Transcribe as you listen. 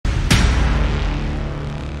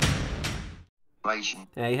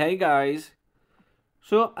Hey guys.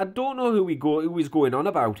 So I don't know who he's going on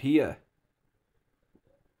about here.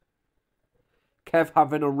 Kev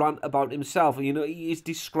having a rant about himself. You know, he is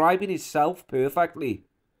describing himself perfectly.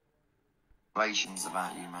 Relations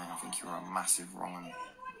about you, mate. I think you're a massive wrong un.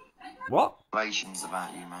 What? Relations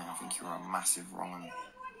about you, mate. I think you're a massive wrong un.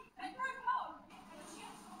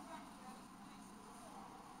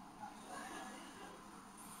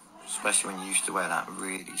 Especially when you used to wear that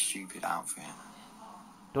really stupid outfit.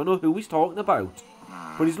 Don't know who he's talking about.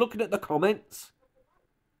 But he's looking at the comments.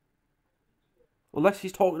 Unless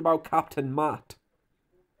he's talking about Captain Matt.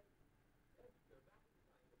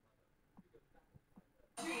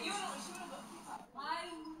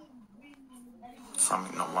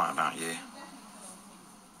 Something not right about you.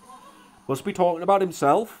 Must be talking about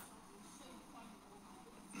himself.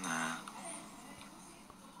 Nah.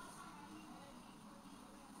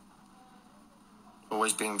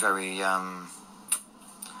 Always been very,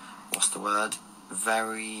 what's the word?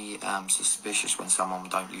 Very suspicious when someone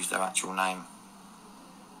don't use their actual name.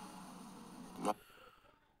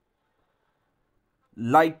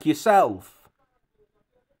 Like yourself.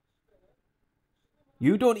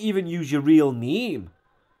 You don't even use your real name.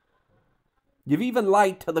 You've even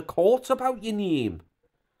lied to the courts about your name.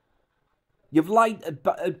 You've lied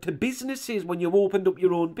to businesses when you've opened up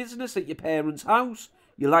your own business at your parents' house.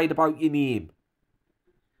 You lied about your name.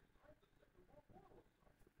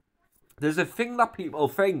 There's a thing that people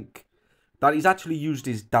think that he's actually used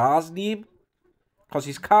his dad's name. Because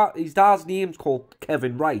his dad's name's called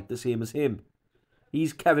Kevin Wright, the same as him.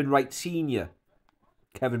 He's Kevin Wright Sr.,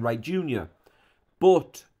 Kevin Wright Jr.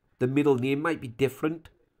 But the middle name might be different.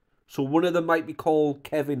 So one of them might be called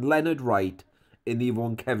Kevin Leonard Wright and the other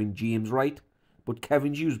one Kevin James Wright. But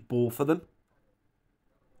Kevin's used both of them.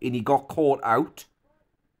 And he got caught out.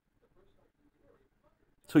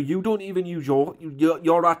 So you don't even use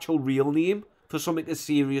your actual real name for something as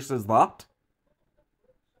serious as that.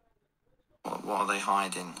 What are they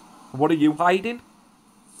hiding? What are you hiding?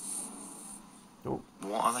 Oh.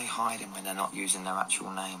 What are they hiding when they're not using their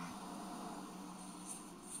actual name?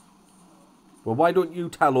 Well, why don't you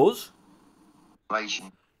tell us?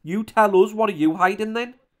 Relation. You tell us, what are you hiding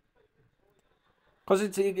then? Because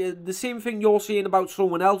it's the same thing you're saying about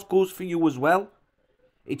someone else goes for you as well.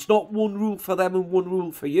 It's not one rule for them and one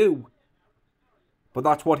rule for you. But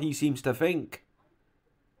that's what he seems to think.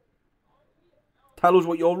 Tell us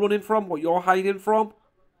what you're running from, what you're hiding from.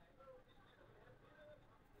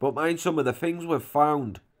 But mind some of the things we've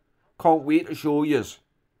found. Can't wait to show yous.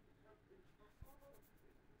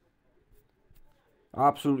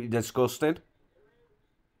 Absolutely disgusting.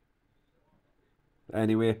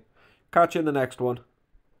 Anyway, catch you in the next one.